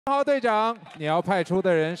号队长，你要派出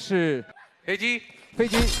的人是飞机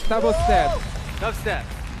double step。 下去！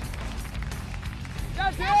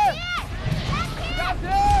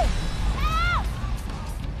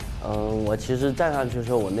我其实站上去的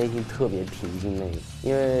时候，我内心特别平静那个，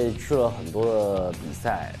因为去了很多的比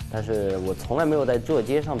赛，但是我从来没有在做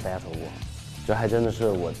街上 battle 过，这还真的是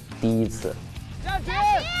我第一次。下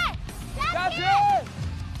去！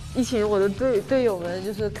一群我的队友们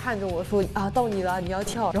就是看着我说啊，到你了，你要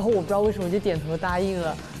跳，然后我不知道为什么就点头答应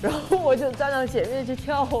了，然后我就站到前面去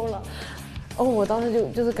跳了。哦，我当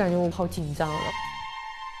时就是感觉我好紧张了。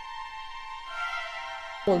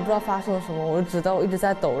 我都不知道发生了什么，我就知道我一直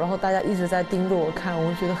在抖，然后大家一直在盯着我看，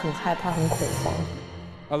我觉得很害怕、很恐慌。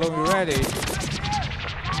Alone, you ready?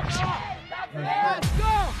 Let's go！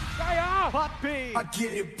 加油 ！Poppy， I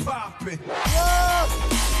get it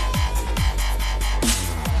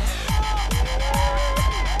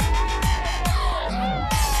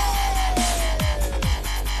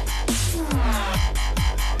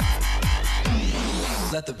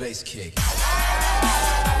the bass kick。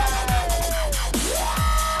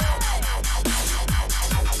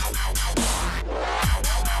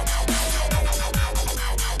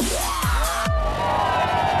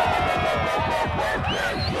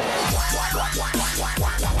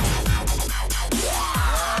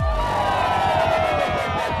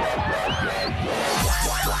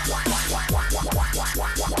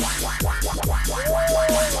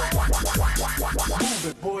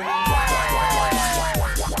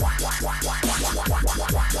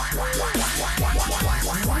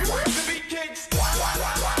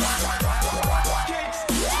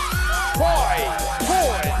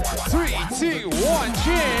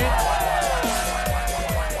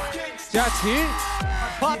 佳琪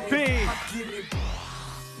 ，Poppy。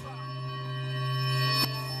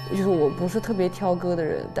就是我不是特别挑歌的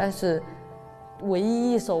人，但是唯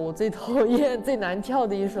一一首我最讨厌、最难跳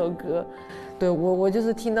的一首歌，对我就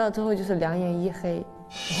是听到之后就是两眼一黑，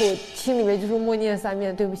然后心里面就是默念3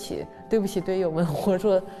遍对不起，对不起队友们，我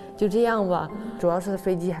说就这样吧。主要是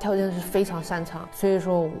飞机跳真的是非常擅长，所以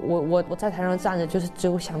说我在台上站着就是只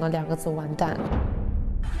有想到2个字：完蛋。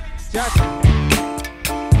佳琪。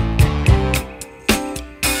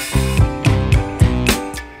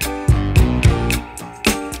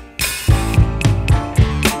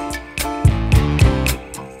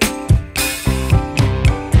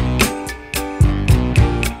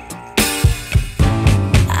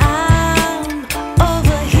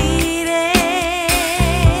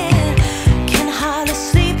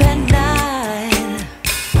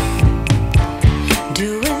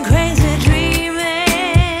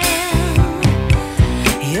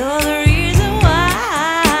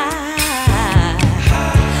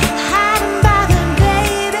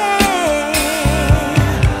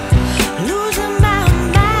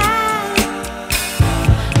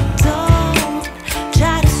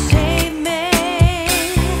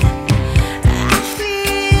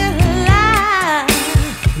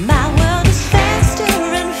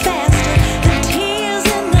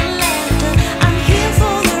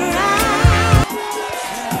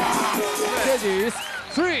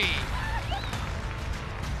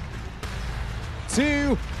 3, 2,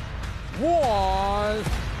 1，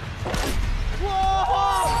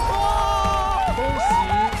 恭喜今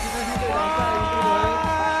天是队长在一轮。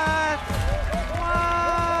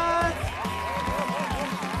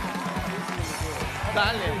3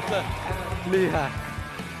连胜，厉害！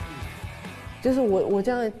就是我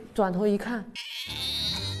这样转头一看，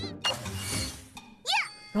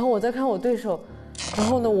然后我再看我对手。 然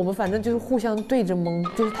后呢，我们反正就是互相对着蒙，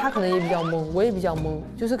就是他可能也比较懵，我也比较懵，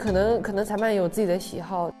就是可能裁判有自己的喜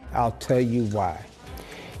好。I'll tell you why.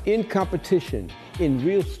 In competition, in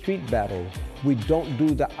real street battle, we don't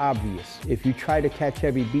do the obvious. If you try to catch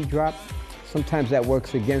every beat drop, sometimes that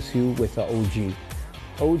works against you with an OG.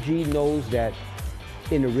 OG knows that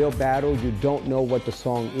in a real battle, you don't know what the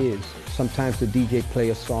song is. Sometimes the DJ play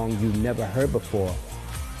a song you never heard before,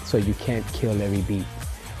 so you can't kill every beat.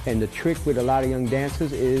 And the trick with a lot of young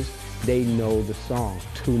dancers is they know the song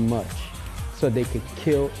too much. So they can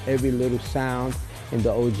kill every little sound, and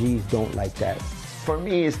the OGs don't like that. For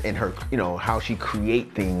me, it's in her, how she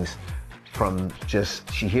create things from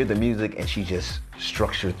just, she hear the music and she just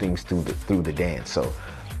structure things through the dance. So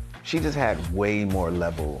she just had way more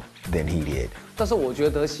level than he did. 但是我觉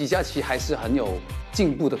得席嘉琪还是很有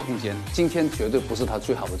进步的空间，今天绝对不是他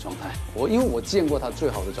最好的状态。因为我见过他最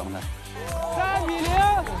好的状态。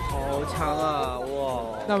 3-0，好强啊！哇！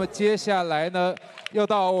那么接下来呢，又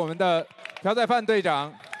到我们的朴宰范队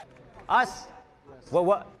长。Us?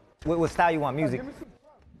 What style you want? Music?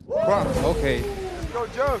 Okay. Go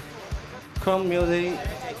Joe. Chrome music.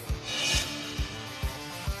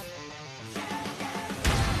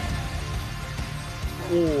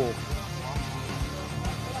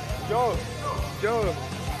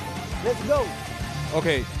 Let's go.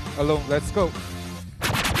 Okay, alone, let's go.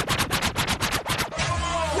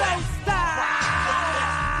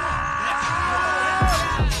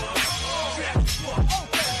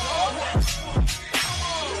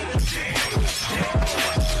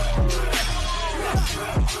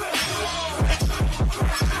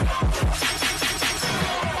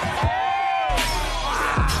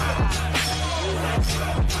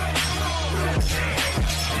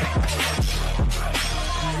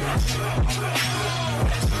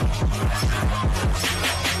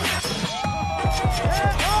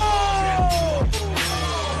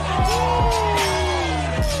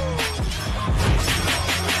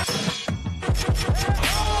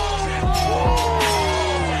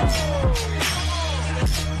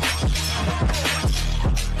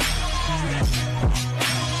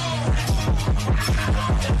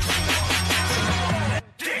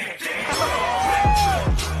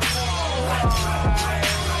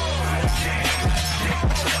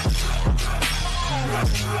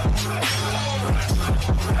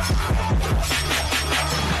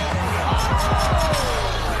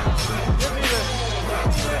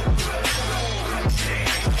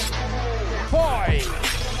 Five,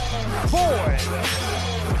 4,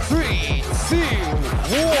 3, 2,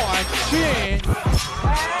 1, change.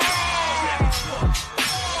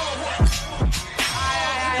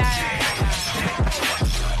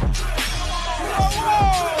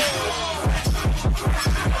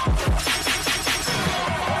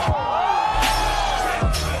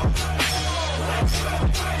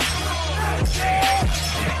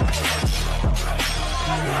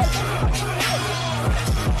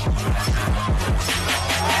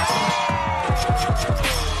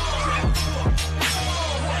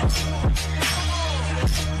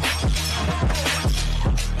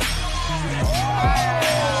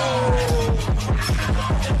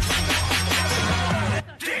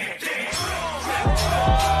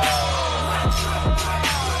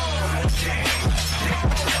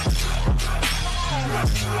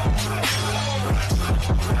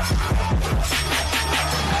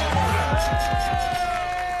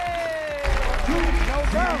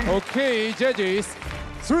 Okay, judges,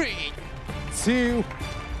 3, 2,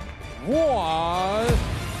 1.4.0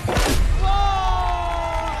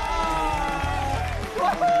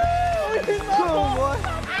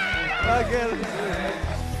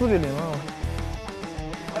啊！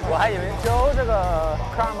我还以为周这个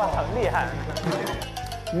科尔曼很厉害。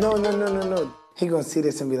No. He gonna see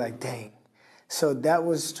this and be like, dang. So that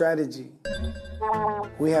was strategy.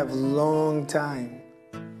 We have long time.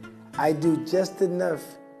 I do just enough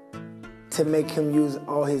to make him use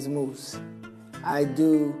all his moves. I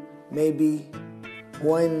do maybe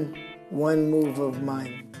one move of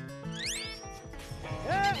mine.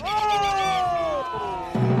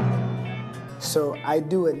 So I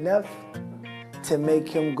do enough to make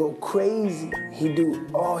him go crazy. He do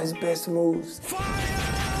all his best moves.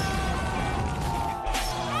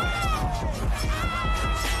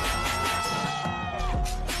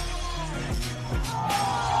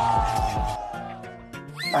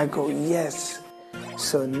 I go, yes.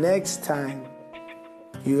 So next time,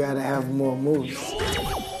 you gotta have more moves.